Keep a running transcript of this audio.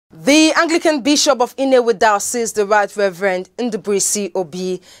The Anglican Bishop of Inewi Diocese, the Right Reverend Ndubuisi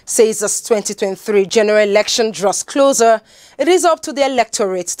Obi, says as 2023 general election draws closer, it is up to the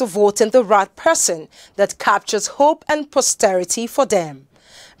electorate to vote in the right person that captures hope and posterity for them.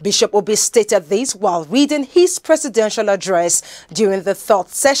 Bishop Obi stated this while reading his presidential address during the third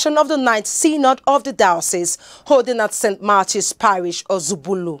session of the 9th Synod of the Diocese, holding at St. Martin's Parish,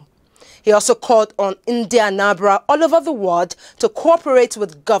 Ozubulu. He also called on India and Abra all over the world to cooperate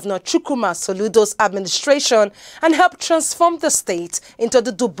with Governor Chukwuma Soludo's administration and help transform the state into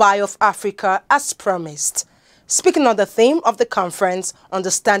the Dubai of Africa as promised. Speaking on the theme of the conference,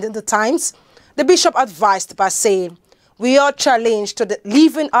 Understanding the Times, the bishop advised by saying, "We are challenged to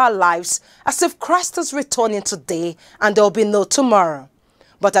living our lives as if Christ is returning today and there will be no tomorrow.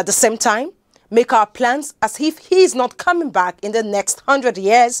 But at the same time, make our plans as if he is not coming back in the next 100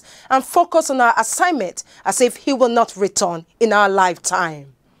 years and focus on our assignment as if he will not return in our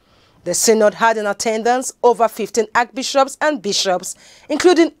lifetime." The synod had in attendance over 15 archbishops and bishops,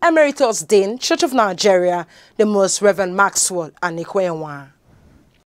 including Emeritus Dean, Church of Nigeria, the Most Reverend Maxwell Anikwewa.